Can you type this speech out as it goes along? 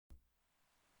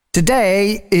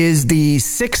Today is the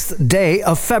 6th day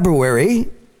of February.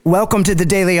 Welcome to the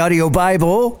Daily Audio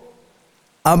Bible.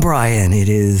 I'm Brian.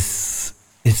 It's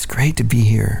great to be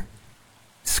here.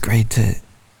 It's great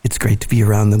to be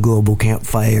around the global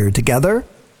campfire together.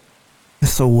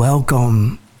 So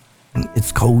welcome.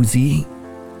 It's cozy.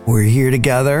 We're here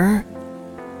together.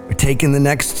 We're taking the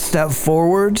next step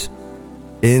forward.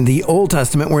 In the Old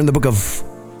Testament, we're in the book of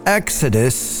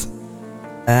Exodus,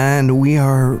 and we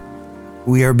are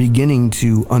beginning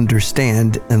to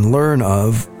understand and learn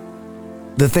of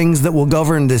the things that will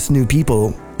govern this new people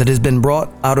that has been brought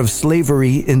out of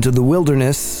slavery into the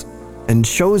wilderness and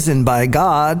chosen by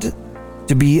God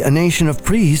to be a nation of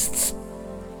priests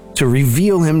to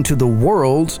reveal him to the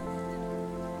world.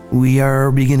 We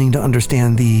are beginning to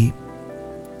understand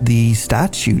the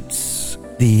statutes,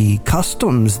 the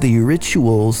customs, the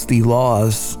rituals, the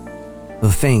laws,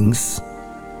 the things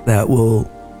that will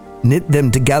knit them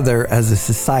together as a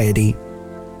society.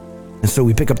 And so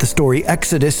we pick up the story,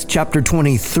 Exodus chapter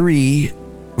 23,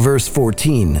 verse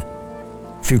 14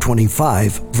 through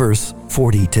 25, verse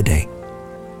 40 today.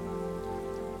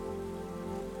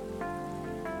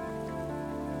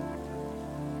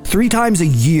 "3 times a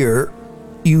year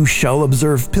you shall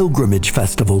observe pilgrimage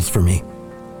festivals for me.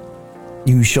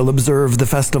 You shall observe the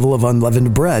festival of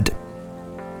unleavened bread.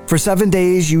 For 7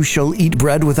 days you shall eat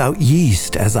bread without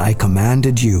yeast, as I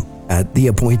commanded you, at the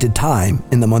appointed time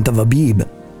in the month of Abib.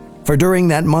 For during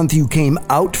that month you came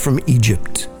out from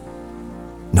Egypt.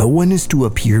 No one is to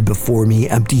appear before me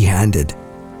empty-handed.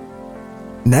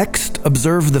 Next,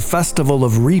 observe the festival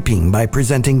of reaping by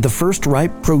presenting the first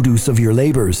ripe produce of your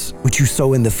labors, which you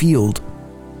sow in the field.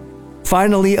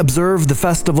 Finally, observe the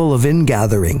festival of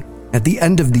ingathering, at the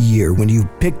end of the year when you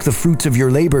pick the fruits of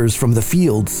your labors from the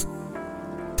fields.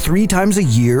 3 times a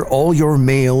year all your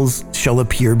males shall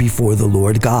appear before the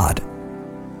Lord God.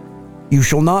 You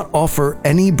shall not offer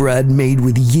any bread made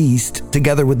with yeast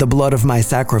together with the blood of my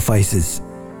sacrifices.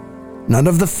 None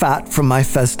of the fat from my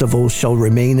festival shall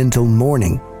remain until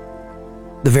morning.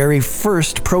 The very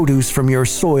first produce from your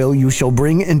soil you shall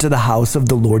bring into the house of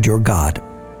the Lord your God.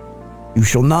 You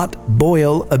shall not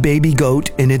boil a baby goat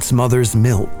in its mother's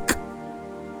milk.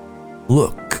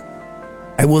 Look,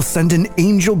 I will send an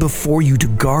angel before you to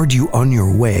guard you on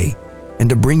your way and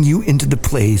to bring you into the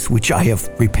place which I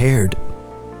have prepared.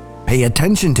 Pay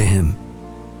attention to him.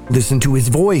 Listen to his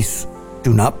voice.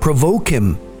 Do not provoke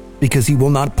him, because he will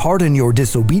not pardon your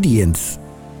disobedience,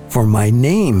 for my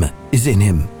name is in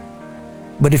him.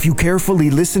 But if you carefully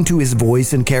listen to his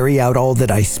voice and carry out all that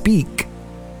I speak,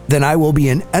 then I will be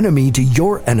an enemy to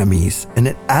your enemies and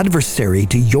an adversary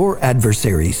to your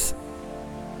adversaries.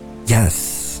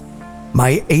 Yes,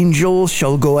 my angel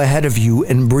shall go ahead of you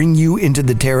and bring you into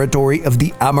the territory of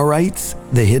the Amorites,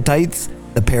 the Hittites,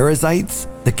 the Perizzites,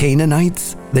 the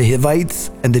Canaanites, the Hivites,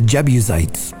 and the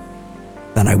Jebusites.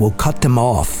 Then I will cut them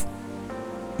off.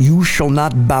 You shall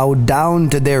not bow down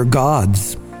to their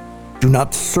gods. Do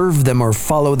not serve them or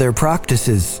follow their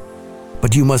practices,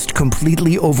 but you must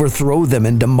completely overthrow them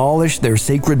and demolish their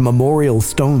sacred memorial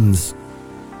stones.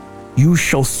 You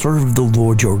shall serve the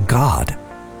Lord your God,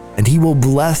 and he will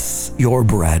bless your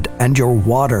bread and your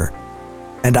water,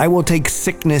 and I will take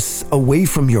sickness away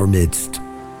from your midst.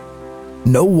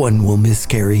 No one will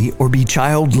miscarry or be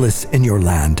childless in your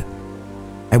land.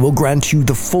 I will grant you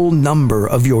the full number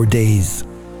of your days.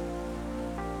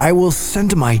 I will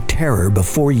send my terror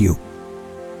before you,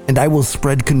 and I will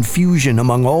spread confusion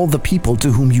among all the people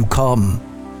to whom you come,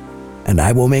 and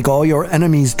I will make all your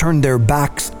enemies turn their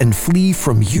backs and flee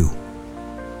from you.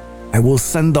 I will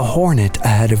send the hornet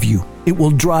ahead of you. It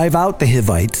will drive out the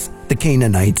Hivites, the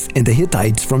Canaanites, and the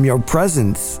Hittites from your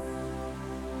presence.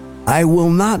 I will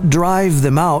not drive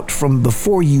them out from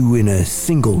before you in a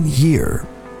single year,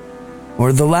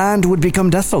 or the land would become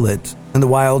desolate, and the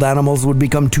wild animals would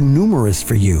become too numerous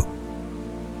for you.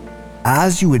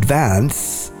 As you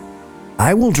advance,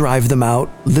 I will drive them out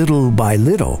little by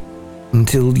little,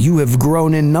 until you have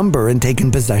grown in number and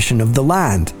taken possession of the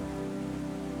land.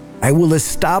 I will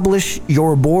establish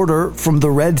your border from the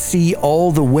Red Sea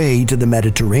all the way to the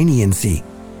Mediterranean Sea,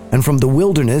 and from the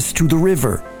wilderness to the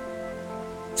river.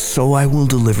 So I will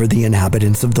deliver the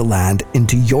inhabitants of the land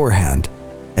into your hand,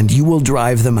 and you will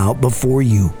drive them out before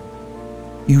you.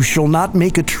 You shall not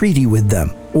make a treaty with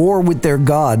them, or with their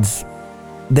gods.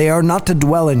 They are not to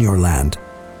dwell in your land,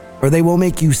 or they will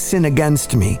make you sin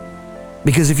against me.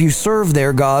 Because if you serve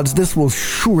their gods, this will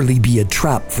surely be a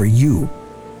trap for you."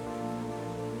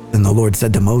 Then the Lord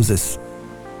said to Moses,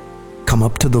 "Come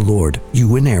up to the Lord,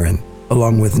 you and Aaron,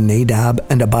 along with Nadab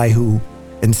and Abihu,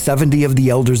 and 70 of the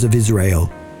elders of Israel,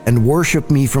 and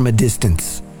worship me from a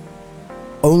distance.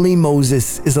 Only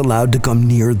Moses is allowed to come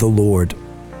near the Lord,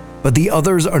 but the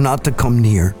others are not to come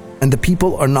near, and the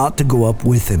people are not to go up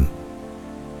with him."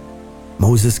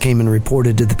 Moses came and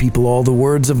reported to the people all the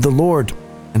words of the Lord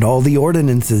and all the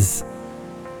ordinances.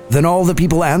 Then all the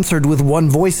people answered with one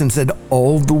voice and said,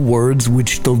 "All the words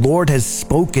which the Lord has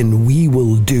spoken we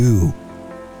will do."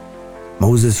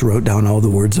 Moses wrote down all the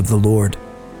words of the Lord.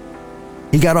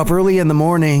 He got up early in the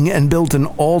morning and built an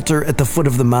altar at the foot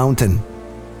of the mountain.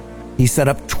 He set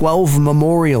up 12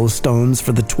 memorial stones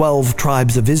for the 12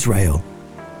 tribes of Israel.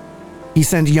 He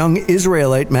sent young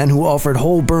Israelite men who offered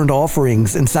whole burnt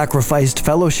offerings and sacrificed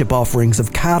fellowship offerings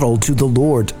of cattle to the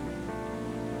Lord.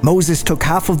 Moses took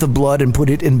half of the blood and put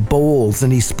it in bowls,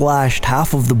 and he splashed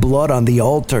half of the blood on the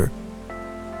altar.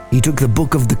 He took the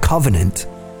book of the covenant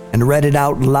and read it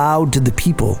out loud to the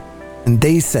people, and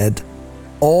they said,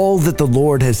 "All that the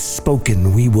Lord has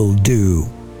spoken we will do.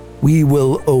 We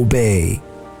will obey."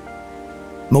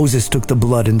 Moses took the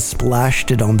blood and splashed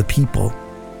it on the people.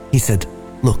 He said,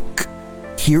 "Look,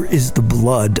 here is the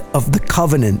blood of the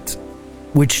covenant,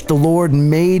 which the Lord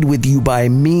made with you by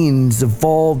means of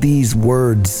all these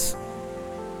words."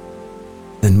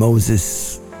 Then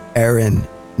Moses, Aaron,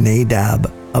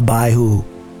 Nadab, Abihu,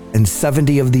 and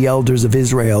 70 of the elders of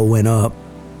Israel went up.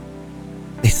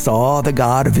 They saw the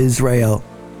God of Israel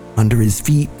under his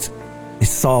feet. They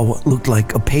saw what looked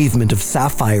like a pavement of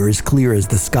sapphire as clear as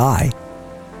the sky.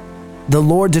 The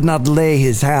Lord did not lay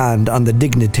his hand on the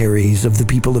dignitaries of the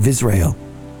people of Israel.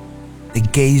 They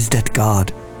gazed at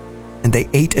God, and they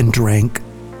ate and drank.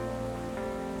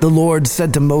 The Lord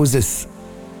said to Moses,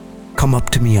 "Come up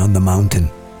to me on the mountain.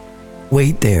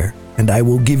 Wait there, and I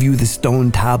will give you the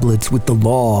stone tablets with the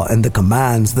law and the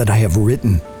commands that I have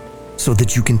written, so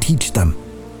that you can teach them."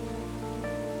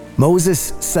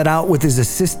 Moses set out with his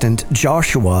assistant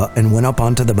Joshua and went up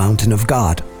onto the mountain of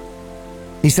God.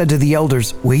 He said to the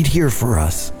elders, "Wait here for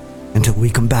us until we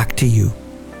come back to you.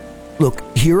 Look,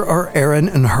 here are Aaron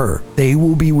and Hur. They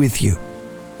will be with you.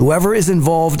 Whoever is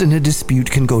involved in a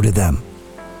dispute can go to them."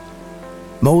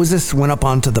 Moses went up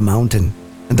onto the mountain,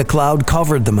 and the cloud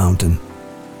covered the mountain.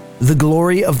 The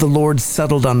glory of the Lord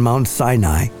settled on Mount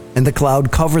Sinai, and the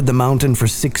cloud covered the mountain for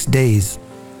 6 days.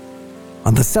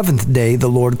 On the 7th day, the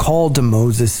Lord called to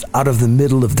Moses out of the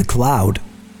middle of the cloud.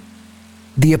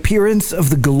 The appearance of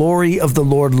the glory of the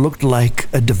Lord looked like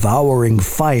a devouring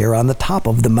fire on the top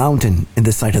of the mountain in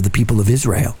the sight of the people of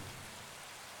Israel.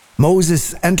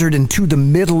 Moses entered into the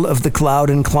middle of the cloud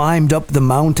and climbed up the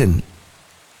mountain.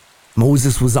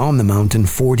 Moses was on the mountain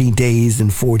 40 days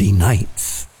and 40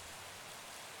 nights.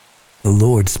 The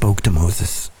Lord spoke to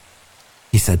Moses.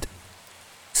 He said,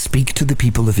 "Speak to the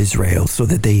people of Israel so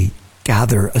that they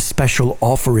gather a special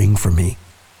offering for me.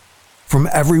 From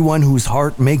everyone whose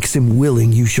heart makes him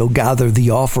willing, you shall gather the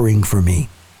offering for me.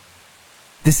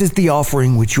 This is the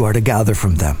offering which you are to gather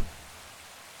from them: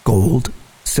 gold,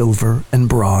 silver, and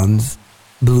bronze,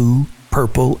 blue,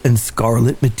 purple, and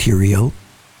scarlet material,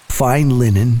 fine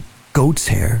linen, goat's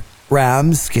hair,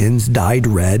 ram's skins dyed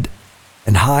red,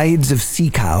 and hides of sea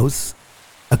cows,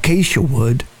 acacia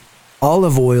wood,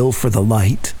 olive oil for the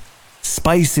light,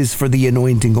 spices for the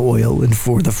anointing oil and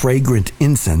for the fragrant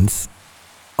incense,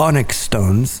 onyx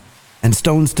stones, and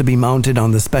stones to be mounted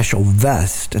on the special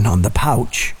vest and on the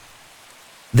pouch.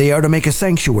 They are to make a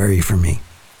sanctuary for me,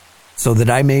 so that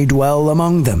I may dwell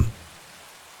among them.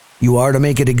 You are to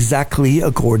make it exactly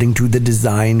according to the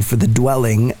design for the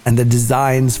dwelling and the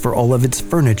designs for all of its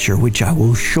furniture, which I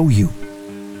will show you.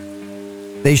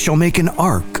 They shall make an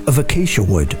ark of acacia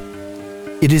wood.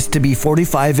 It is to be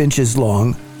 45 inches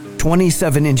long,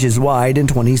 27 inches wide, and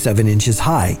 27 inches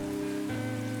high.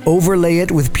 Overlay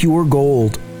it with pure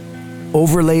gold.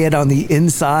 Overlay it on the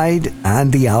inside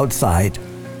and the outside,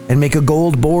 and make a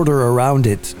gold border around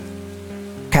it.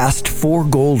 Cast 4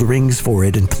 gold rings for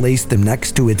it and place them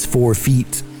next to its 4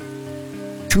 feet.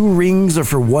 2 rings are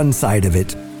for one side of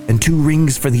it, and 2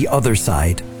 rings for the other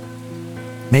side.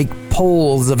 Make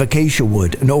poles of acacia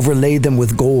wood and overlay them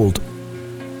with gold.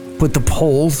 Put the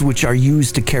poles which are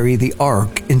used to carry the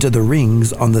ark into the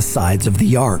rings on the sides of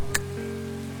the ark.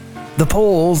 The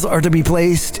poles are to be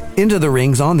placed into the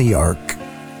rings on the ark.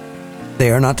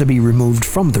 They are not to be removed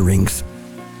from the rings.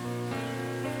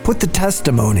 Put the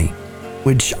testimony,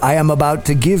 which I am about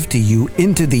to give to you,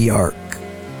 into the ark.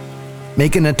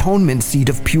 Make an atonement seat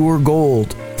of pure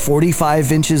gold,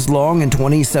 45 inches long and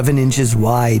 27 inches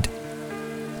wide.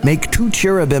 Make 2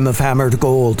 cherubim of hammered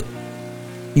gold.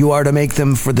 You are to make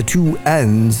them for the 2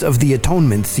 ends of the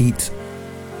atonement seat.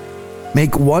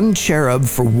 Make 1 cherub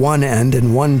for one end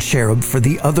and 1 cherub for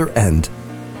the other end.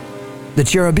 The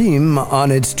cherubim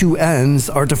on its 2 ends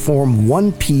are to form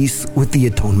one piece with the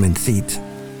atonement seat.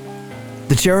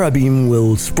 The cherubim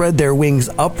will spread their wings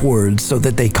upwards so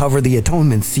that they cover the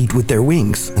atonement seat with their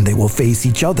wings, and they will face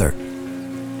each other.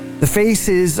 The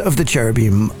faces of the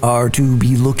cherubim are to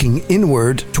be looking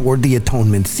inward toward the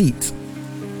atonement seat.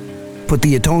 Put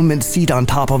the atonement seat on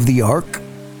top of the ark,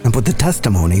 and put the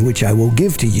testimony which I will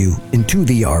give to you into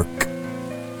the ark.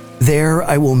 There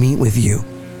I will meet with you,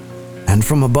 and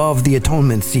from above the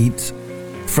atonement seat,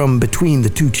 from between the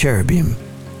two cherubim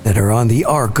that are on the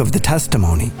ark of the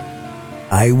testimony,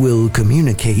 I will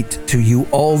communicate to you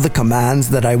all the commands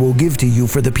that I will give to you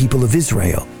for the people of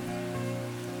Israel.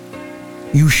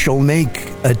 You shall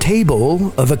make a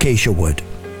table of acacia wood,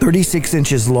 36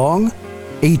 inches long,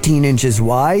 18 inches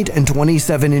wide, and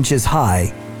 27 inches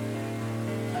high.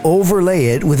 Overlay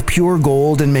it with pure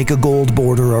gold and make a gold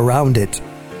border around it.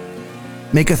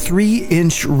 Make a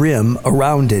 3-inch rim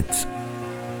around it.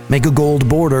 Make a gold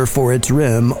border for its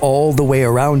rim all the way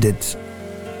around it.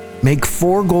 Make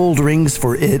 4 gold rings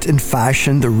for it and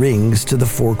fashion the rings to the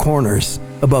 4 corners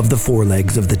above the 4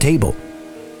 legs of the table.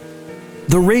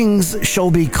 The rings shall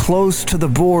be close to the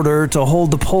border to hold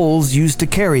the poles used to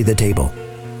carry the table.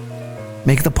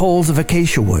 Make the poles of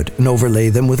acacia wood and overlay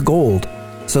them with gold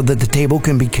so that the table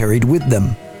can be carried with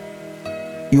them.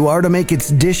 You are to make its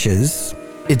dishes,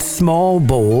 its small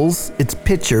bowls, its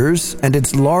pitchers, and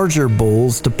its larger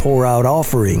bowls to pour out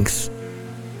offerings.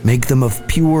 Make them of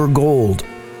pure gold.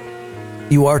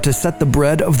 You are to set the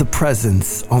bread of the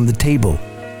presence on the table,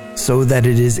 so that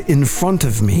it is in front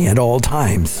of me at all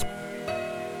times.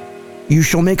 You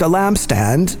shall make a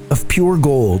lampstand of pure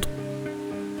gold.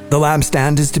 The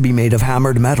lampstand is to be made of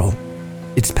hammered metal.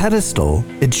 Its pedestal,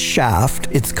 its shaft,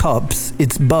 its cups,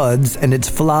 its buds, and its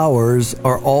flowers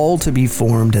are all to be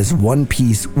formed as one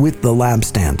piece with the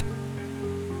lampstand.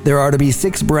 There are to be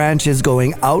 6 branches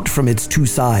going out from its 2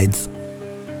 sides.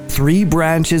 3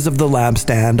 branches of the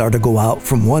lampstand are to go out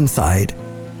from one side,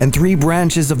 and 3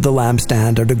 branches of the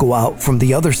lampstand are to go out from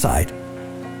the other side.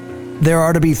 There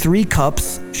are to be 3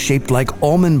 cups shaped like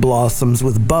almond blossoms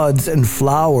with buds and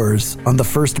flowers on the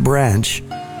first branch,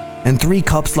 and 3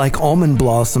 cups like almond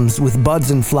blossoms with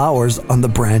buds and flowers on the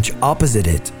branch opposite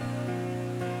it.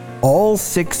 All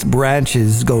 6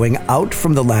 branches going out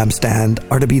from the lampstand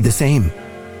are to be the same.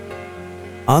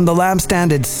 On the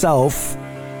lampstand itself,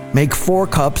 make 4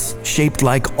 cups shaped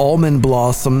like almond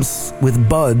blossoms with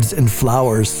buds and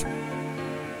flowers.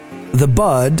 The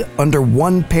bud under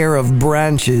one pair of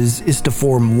branches is to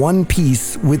form one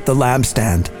piece with the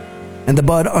lampstand, and the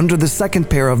bud under the second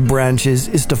pair of branches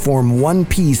is to form one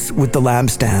piece with the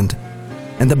lampstand,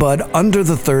 and the bud under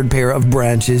the third pair of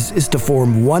branches is to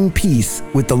form one piece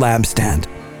with the lampstand.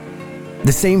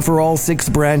 The same for all 6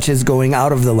 branches going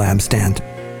out of the lampstand.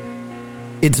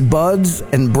 Its buds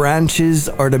and branches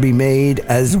are to be made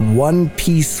as one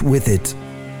piece with it.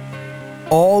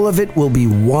 All of it will be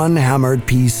one hammered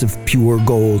piece of pure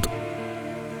gold.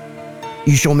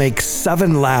 You shall make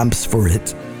 7 lamps for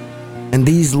it, and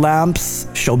these lamps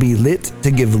shall be lit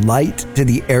to give light to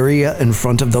the area in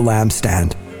front of the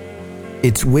lampstand.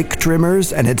 Its wick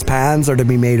trimmers and its pans are to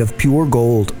be made of pure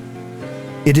gold.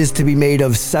 It is to be made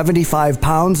of 75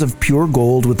 pounds of pure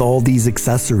gold with all these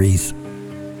accessories.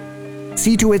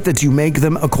 See to it that you make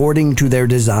them according to their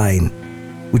design,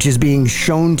 which is being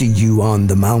shown to you on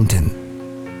the mountain.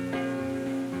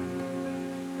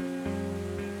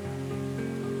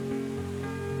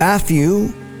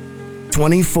 Matthew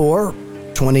 24,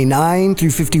 29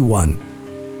 through 51.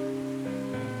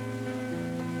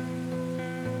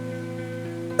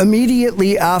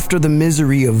 Immediately after the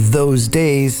misery of those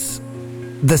days,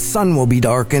 the sun will be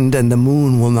darkened and the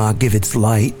moon will not give its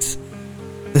light.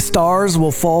 The stars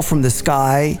will fall from the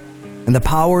sky, and the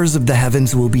powers of the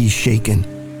heavens will be shaken.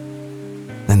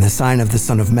 And the sign of the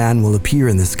Son of Man will appear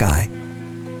in the sky.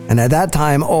 And at that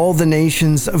time all the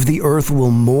nations of the earth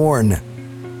will mourn.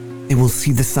 They will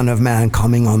see the Son of Man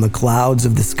coming on the clouds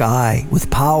of the sky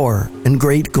with power and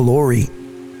great glory.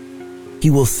 He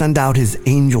will send out his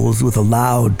angels with a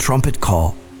loud trumpet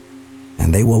call,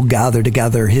 and they will gather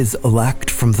together his elect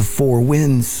from the 4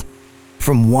 winds,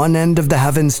 from one end of the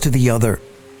heavens to the other.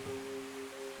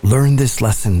 Learn this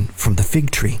lesson from the fig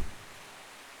tree.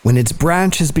 When its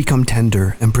branch has become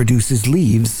tender and produces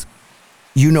leaves,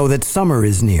 you know that summer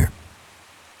is near.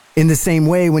 In the same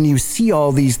way, when you see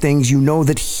all these things, you know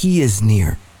that he is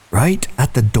near, right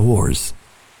at the doors.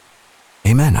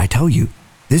 Amen, I tell you,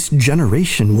 this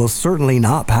generation will certainly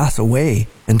not pass away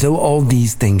until all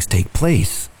these things take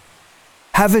place.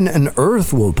 Heaven and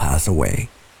earth will pass away,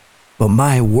 but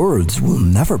my words will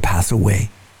never pass away.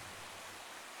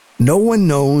 No one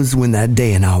knows when that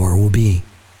day and hour will be.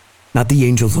 Not the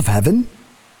angels of heaven,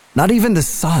 not even the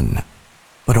Son,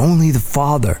 but only the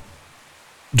Father.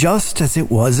 Just as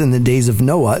it was in the days of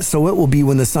Noah, so it will be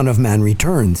when the Son of Man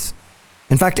returns.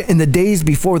 In fact, in the days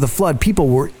before the flood, people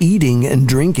were eating and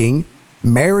drinking,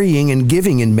 marrying and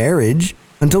giving in marriage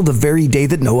until the very day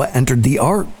that Noah entered the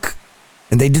ark.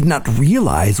 And they did not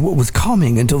realize what was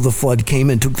coming until the flood came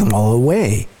and took them all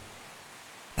away.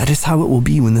 That is how it will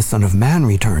be when the Son of Man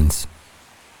returns.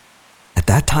 At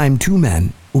that time, 2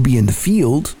 men will be in the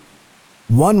field.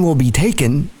 One will be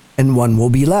taken and one will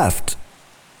be left.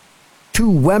 2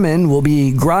 women will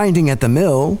be grinding at the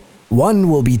mill. One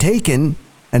will be taken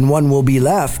and one will be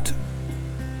left.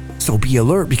 So be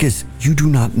alert, because you do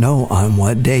not know on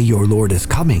what day your Lord is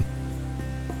coming.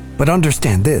 But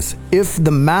understand this: if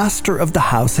the master of the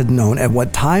house had known at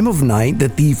what time of night the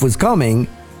thief was coming,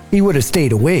 he would have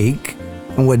stayed awake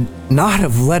and would not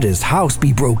have let his house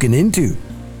be broken into.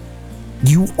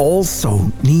 You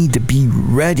also need to be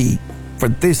ready for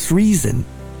this reason.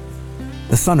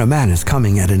 The Son of Man is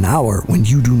coming at an hour when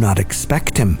you do not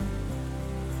expect him.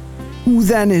 Who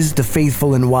then is the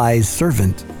faithful and wise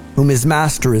servant whom his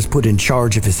master has put in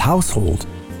charge of his household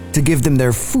to give them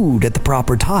their food at the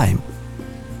proper time?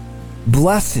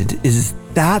 Blessed is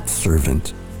that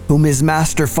servant whom his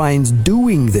master finds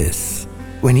doing this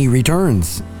when he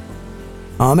returns.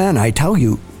 Amen, I tell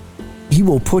you, he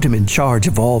will put him in charge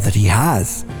of all that he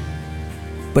has.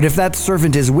 But if that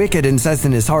servant is wicked and says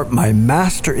in his heart, "My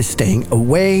master is staying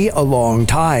away a long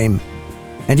time,"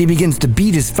 and he begins to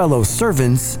beat his fellow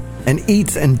servants and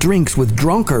eats and drinks with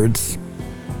drunkards,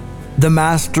 the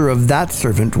master of that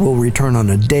servant will return on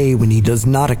a day when he does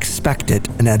not expect it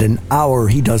and at an hour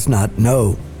he does not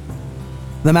know.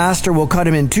 The master will cut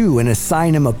him in two and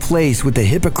assign him a place with the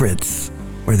hypocrites,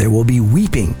 where there will be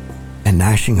weeping and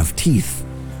gnashing of teeth.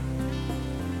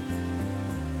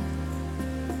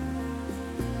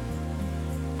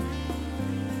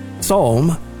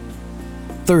 Psalm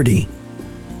 30.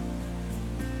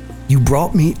 You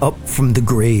brought me up from the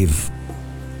grave.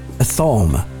 A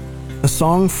psalm, a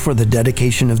song for the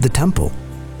dedication of the temple,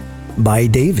 by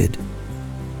David.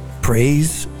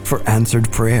 Praise for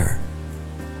answered prayer.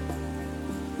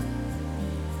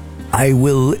 I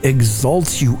will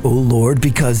exalt you, O Lord,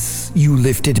 because you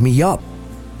lifted me up.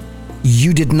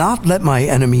 You did not let my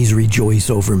enemies rejoice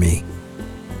over me.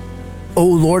 O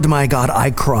Lord my God,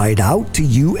 I cried out to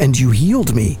you and you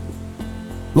healed me.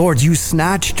 Lord, you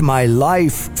snatched my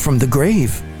life from the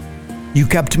grave. You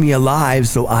kept me alive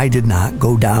so I did not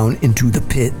go down into the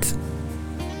pit.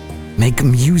 Make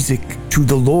music to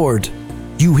the Lord,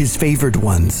 you his favored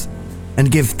ones,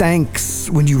 and give thanks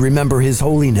when you remember his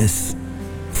holiness.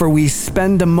 For we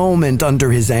spend a moment under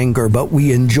his anger, but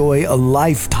we enjoy a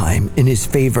lifetime in his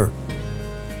favor.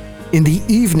 In the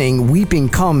evening, weeping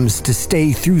comes to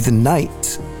stay through the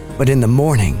night, but in the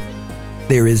morning,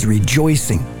 there is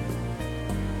rejoicing.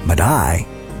 But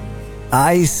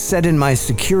I said in my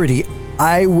security,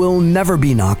 I will never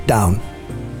be knocked down.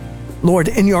 Lord,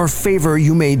 in your favor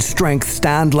you made strength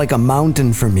stand like a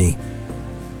mountain for me.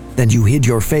 Then you hid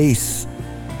your face.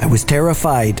 I was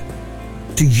terrified.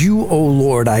 To you, O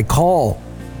Lord, I call.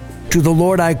 To the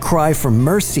Lord I cry for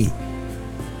mercy.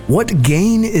 What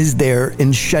gain is there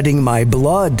in shedding my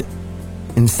blood,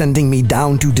 in sending me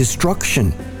down to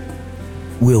destruction?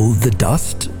 Will the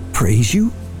dust praise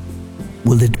you?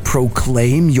 Will it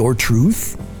proclaim your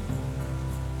truth?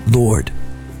 Lord,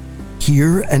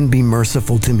 hear and be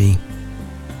merciful to me.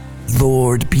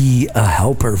 Lord, be a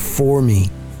helper for me.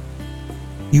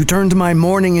 You turned my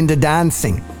mourning into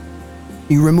dancing.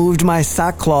 You removed my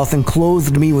sackcloth and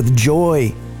clothed me with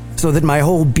joy, so that my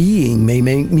whole being may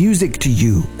make music to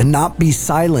you and not be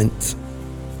silent.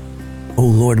 O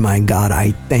Lord my God,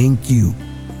 I thank you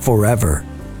forever.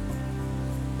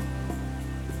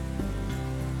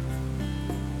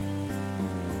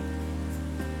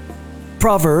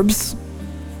 Proverbs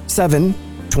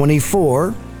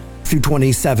 7:24 through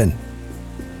 27.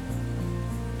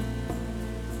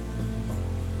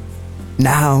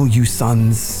 Now, you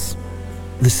sons,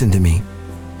 listen to me.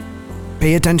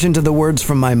 Pay attention to the words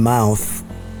from my mouth.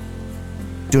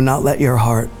 Do not let your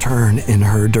heart turn in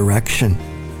her direction.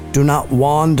 Do not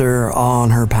wander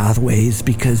on her pathways,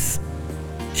 because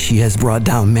she has brought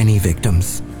down many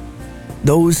victims.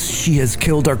 Those she has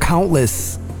killed are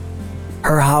countless.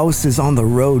 Her house is on the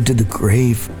road to the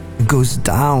grave. It goes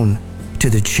down to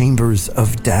the chambers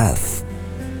of death.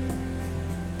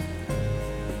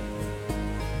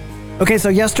 Okay, so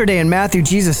yesterday in Matthew,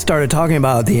 Jesus started talking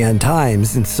about the end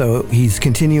times, and so he's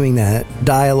continuing that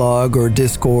dialogue or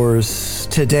discourse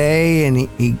today, and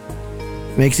he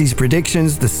makes these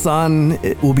predictions. The sun,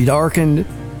 it will be darkened.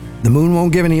 The moon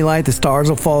won't give any light. The stars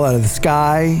will fall out of the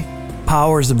sky.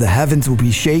 Powers of the heavens will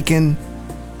be shaken.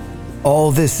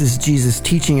 all this is Jesus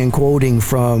teaching and quoting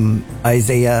from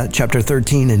Isaiah chapter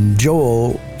 13 and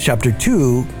Joel chapter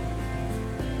 2.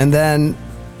 And then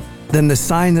the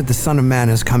sign that the Son of Man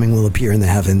is coming will appear in the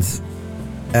heavens,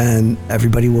 and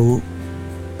everybody will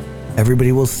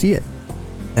see it,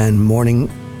 and mourning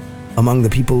among the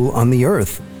people on the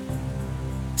earth.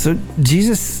 So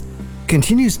Jesus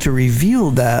continues to reveal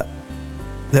that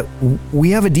we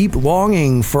have a deep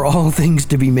longing for all things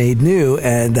to be made new,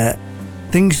 and that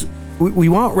we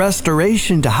want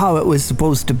restoration to how it was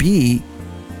supposed to be,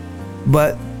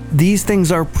 but these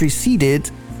things are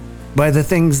preceded by the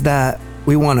things that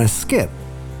we want to skip.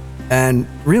 And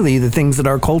really the things that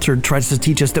our culture tries to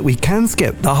teach us that we can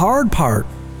skip, the hard part.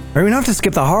 Right? We don't have to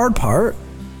skip the hard part.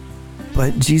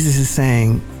 But Jesus is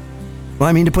saying,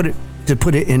 to put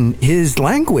it in his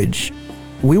language,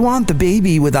 we want the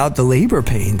baby without the labor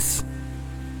pains.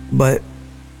 But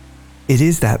it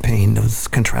is that pain, those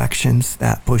contractions,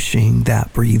 that pushing,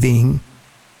 that breathing,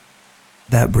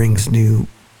 that brings new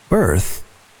birth.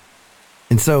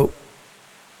 And so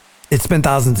it's been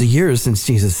thousands of years since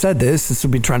Jesus said this. This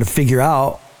would be trying to figure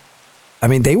out.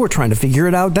 They were trying to figure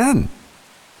it out then.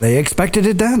 They expected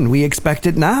it then. We expect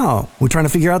it now. We're trying to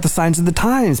figure out the signs of the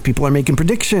times. People are making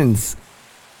predictions.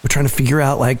 We're trying to figure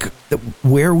out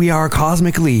where we are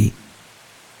cosmically.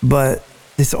 But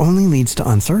this only leads to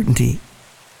uncertainty.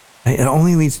 It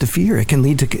only leads to fear. It can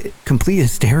lead to complete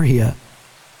hysteria.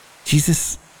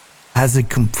 Jesus has a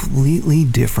completely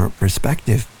different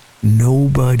perspective.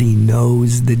 Nobody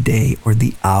knows the day or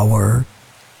the hour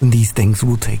when these things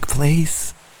will take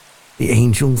place. The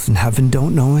angels in heaven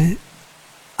don't know it.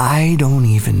 I don't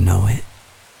even know it.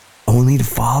 Only the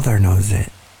Father knows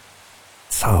it.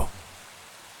 So,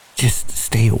 just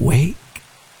stay awake.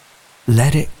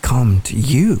 Let it come to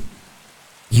you.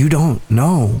 You don't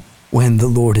know when the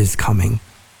Lord is coming.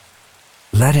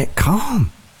 Let it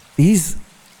come. These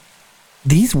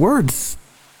words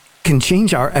can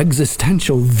change our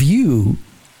existential view.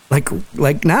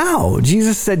 Like now,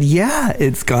 Jesus said, yeah,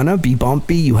 it's gonna be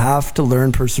bumpy. You have to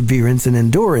learn perseverance and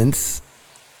endurance,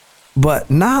 but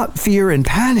not fear and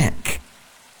panic.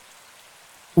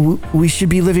 We should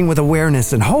be living with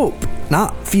awareness and hope,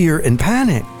 not fear and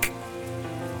panic.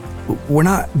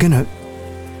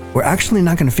 We're actually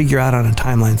not gonna figure out on a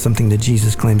timeline something that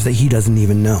Jesus claims that he doesn't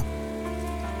even know.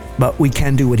 But we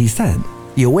can do what he said.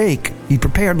 Be awake, be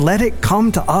prepared, let it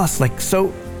come to us.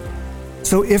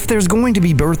 So if there's going to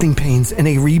be birthing pains and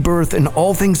a rebirth and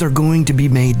all things are going to be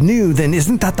made new, then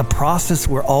isn't that the process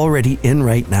we're already in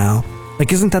right now?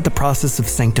 Isn't that the process of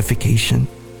sanctification?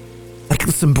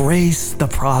 Let's embrace the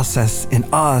process in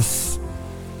us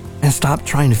and stop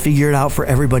trying to figure it out for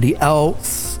everybody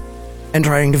else and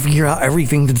trying to figure out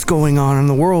everything that's going on in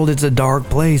the world. It's a dark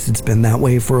place. It's been that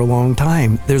way for a long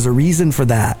time. There's a reason for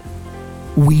that.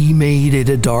 We made it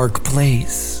a dark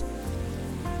place.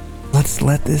 Let's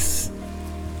let this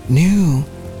new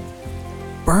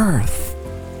birth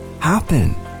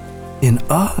happen in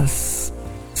us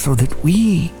so that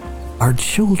we are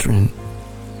children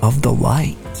of the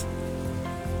light.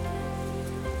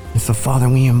 And so, Father,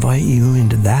 we invite you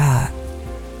into that.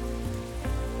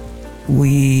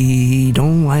 We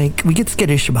get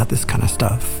skittish about this kind of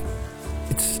stuff.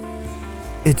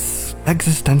 It's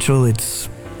existential, it's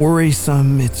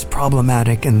worrisome, it's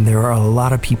problematic, and there are a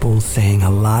lot of people saying a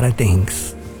lot of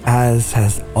things, as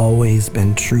has always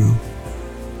been true.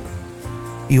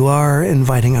 You are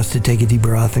inviting us to take a deep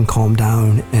breath and calm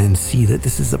down and see that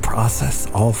this is a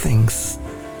process. All things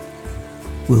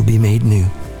will be made new.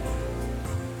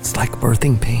 It's like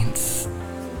birthing pains.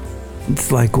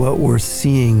 It's like what we're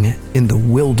seeing in the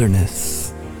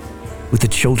wilderness with the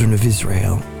children of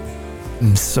Israel.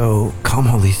 And so, come,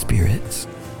 Holy Spirit.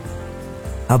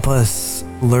 Help us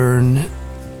learn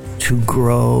to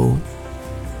grow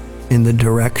in the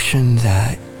direction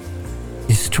that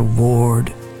is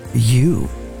toward you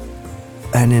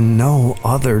and in no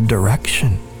other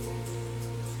direction.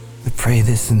 We pray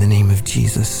this in the name of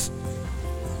Jesus.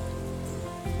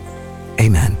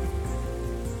 Amen.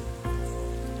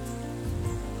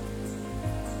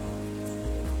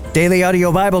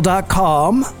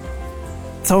 DailyAudioBible.com.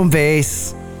 It's home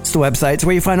base. It's the website. It's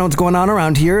where you find out what's going on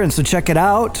around here. And so check it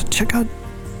out. Check out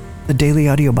the Daily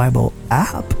Audio Bible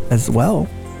app as well.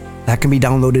 That can be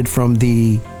downloaded from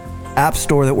the app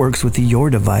store that works with your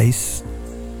device.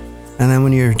 And then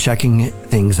when you're checking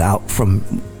things out from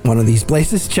one of these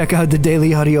places, check out the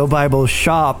Daily Audio Bible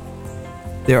shop.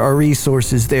 There are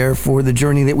resources there for the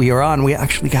journey that we are on. We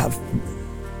actually got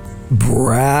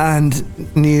brand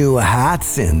new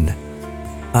hats in,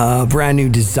 brand new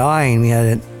design. We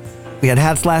had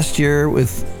hats last year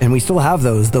and we still have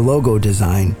those, the logo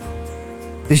design.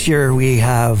 This year we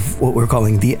have what we're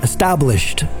calling the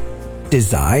established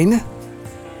design.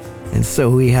 And so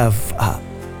we have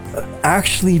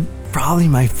actually probably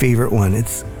my favorite one.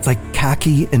 It's like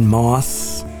khaki and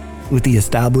moss with the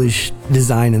established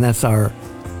design, and that's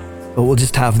but we'll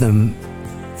just have them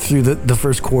through the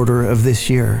first quarter of this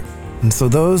year. And so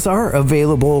those are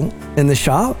available in the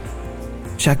shop.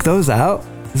 Check those out,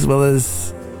 as well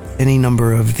as any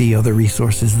number of the other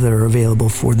resources that are available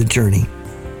for the journey.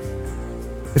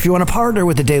 If you want to partner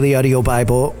with the Daily Audio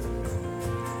Bible,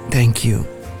 thank you.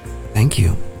 Thank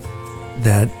you.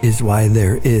 That is why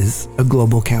there is a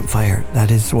global campfire.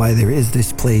 That is why there is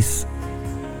this place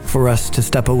for us to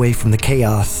step away from the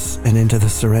chaos and into the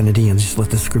serenity and just let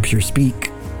the scripture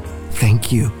speak.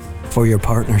 Thank you for your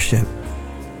partnership.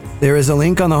 There is a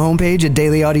link on the homepage at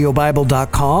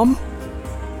dailyaudiobible.com.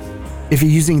 If you're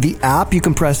using the app, you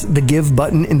can press the Give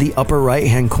button in the upper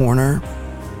right-hand corner.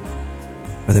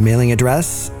 Or the mailing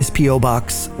address is P.O.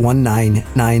 Box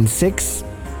 1996,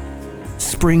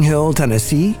 Spring Hill,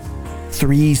 Tennessee,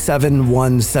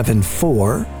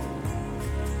 37174.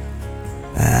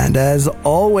 And as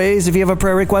always, if you have a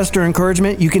prayer request or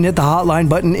encouragement, you can hit the hotline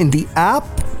button in the app.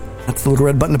 That's the little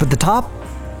red button up at the top.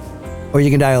 Or you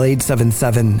can dial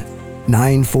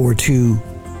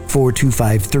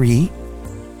 877-942-4253.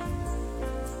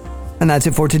 And that's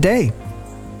it for today.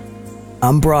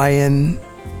 I'm Brian.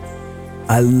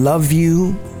 I love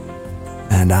you,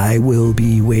 and I will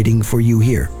be waiting for you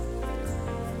here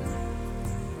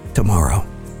tomorrow.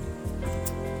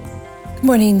 Good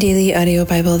morning, Daily Audio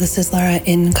Bible. This is Laura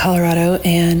in Colorado,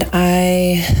 and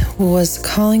I was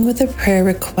calling with a prayer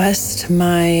request.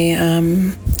 My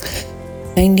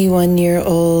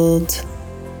 91-year-old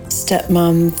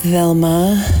stepmom,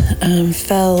 Velma,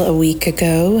 fell a week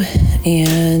ago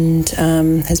and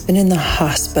has been in the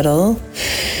hospital.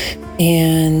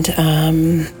 And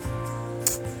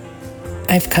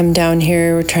I've come down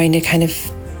here trying to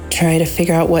try to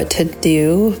figure out what to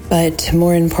do. But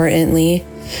more importantly,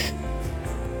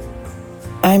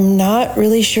 I'm not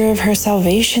really sure of her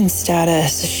salvation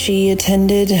status. She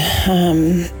attended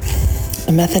a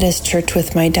Methodist church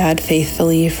with my dad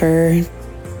faithfully for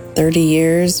 30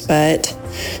 years, but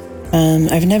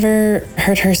I've never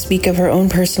heard her speak of her own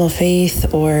personal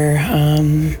faith or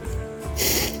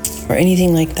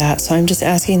anything like that. So I'm just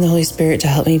asking the Holy Spirit to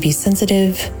help me be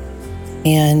sensitive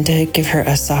and give her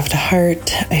a soft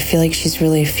heart. I feel like she's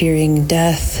really fearing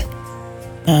death,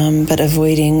 but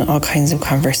avoiding all kinds of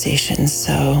conversations.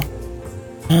 So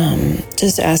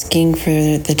just asking for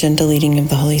the gentle leading of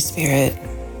the Holy Spirit.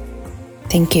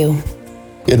 Thank you.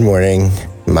 Good morning.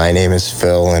 My name is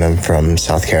Phil, and I'm from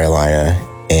South Carolina.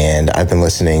 And I've been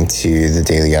listening to the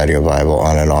Daily Audio Bible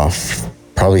on and off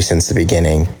probably since the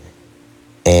beginning.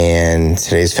 And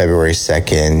today's February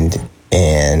 2nd,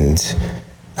 and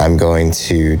I'm going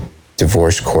to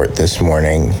divorce court this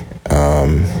morning.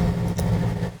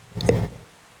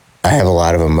 I have a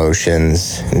lot of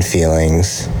emotions and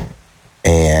feelings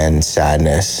and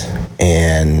sadness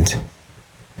and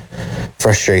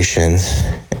frustrations,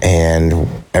 and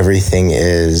everything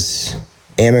is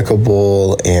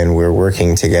amicable, and we're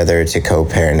working together to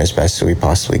co-parent as best as we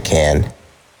possibly can.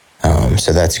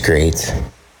 So that's great.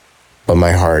 But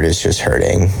my heart is just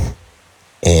hurting.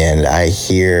 And I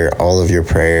hear all of your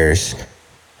prayers,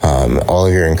 all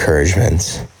of your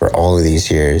encouragements for all of these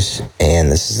years.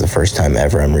 And this is the first time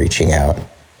ever I'm reaching out.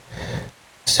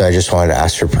 So I just wanted to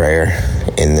ask for prayer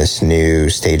in this new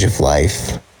stage of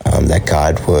life, that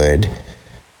God would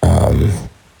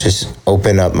just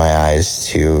open up my eyes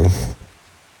to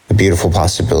the beautiful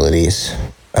possibilities.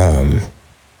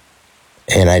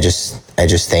 And I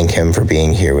just thank him for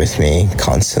being here with me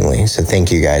constantly. So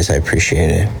thank you guys. I appreciate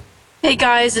it. Hey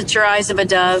guys, it's your Eyes of a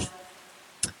Dove.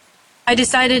 I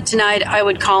decided tonight I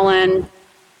would call in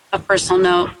a personal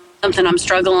note, something I'm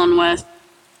struggling with.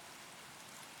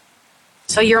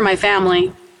 So you're my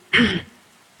family.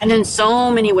 And in so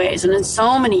many ways and in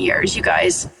so many years, you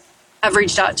guys have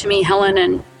reached out to me. Helen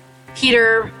and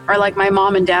Peter are like my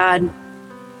mom and dad.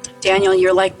 Daniel,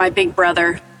 you're like my big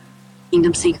brother,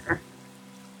 Kingdom Seeker.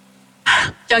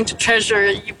 Young to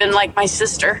Treasure, you've been like my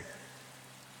sister.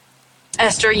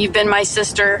 Esther, you've been my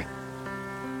sister.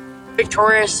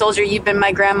 Victoria Soldier, you've been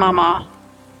my grandmama.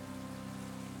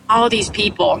 All these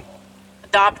people,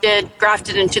 adopted,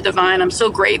 grafted into the vine. I'm so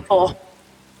grateful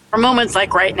for moments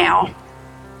like right now.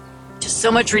 Just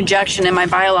so much rejection in my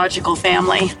biological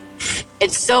family.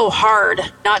 It's so hard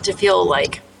not to feel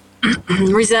like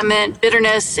resentment,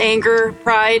 bitterness, anger,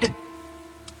 pride.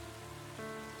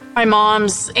 My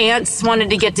mom's aunts wanted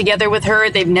to get together with her.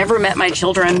 They've never met my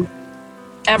children,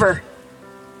 ever.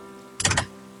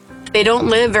 They don't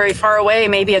live very far away,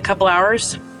 maybe a couple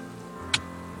hours.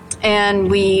 And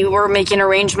we were making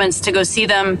arrangements to go see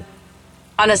them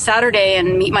on a Saturday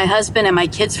and meet my husband and my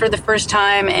kids for the first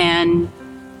time. And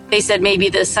they said maybe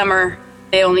this summer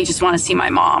they only just want to see my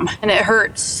mom. And it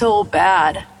hurt so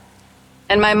bad.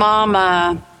 And my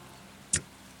mom's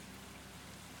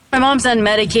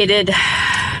unmedicated.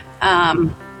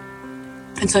 And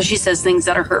so she says things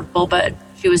that are hurtful, but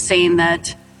she was saying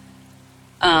that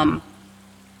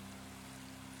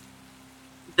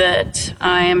that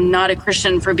I am not a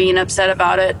Christian for being upset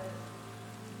about it.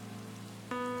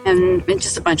 And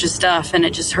just a bunch of stuff, and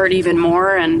it just hurt even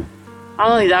more. And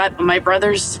not only that, but my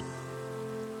brothers,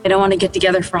 they don't want to get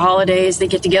together for holidays. They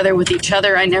get together with each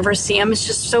other. I never see them. It's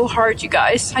just so hard, you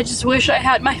guys. I just wish I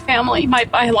had my family, my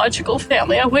biological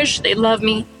family. I wish they loved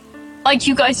me like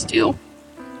you guys do.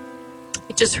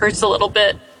 It just hurts a little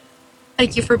bit.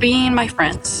 Thank you for being my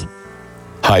friends.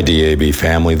 Hi, DAB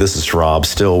family. This is Rob,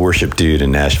 still worship dude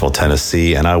in Nashville,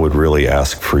 Tennessee, and I would really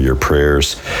ask for your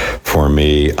prayers for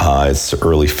me. It's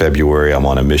early February. I'm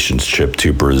on a missions trip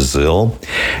to Brazil,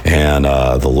 and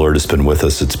the Lord has been with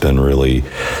us. It's been really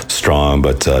strong,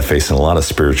 but facing a lot of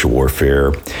spiritual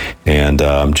warfare, and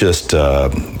I'm just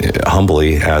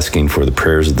humbly asking for the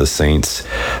prayers of the saints.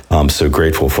 I'm so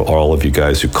grateful for all of you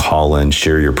guys who call in,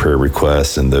 share your prayer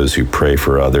requests, and those who pray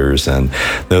for others, and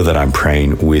know that I'm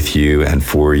praying with you and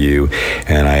for you.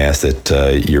 And I ask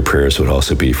that your prayers would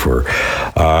also be for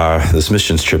this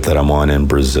missions trip that I'm on in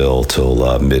Brazil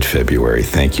till mid-February.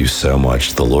 Thank you so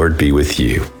much. The Lord be with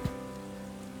you.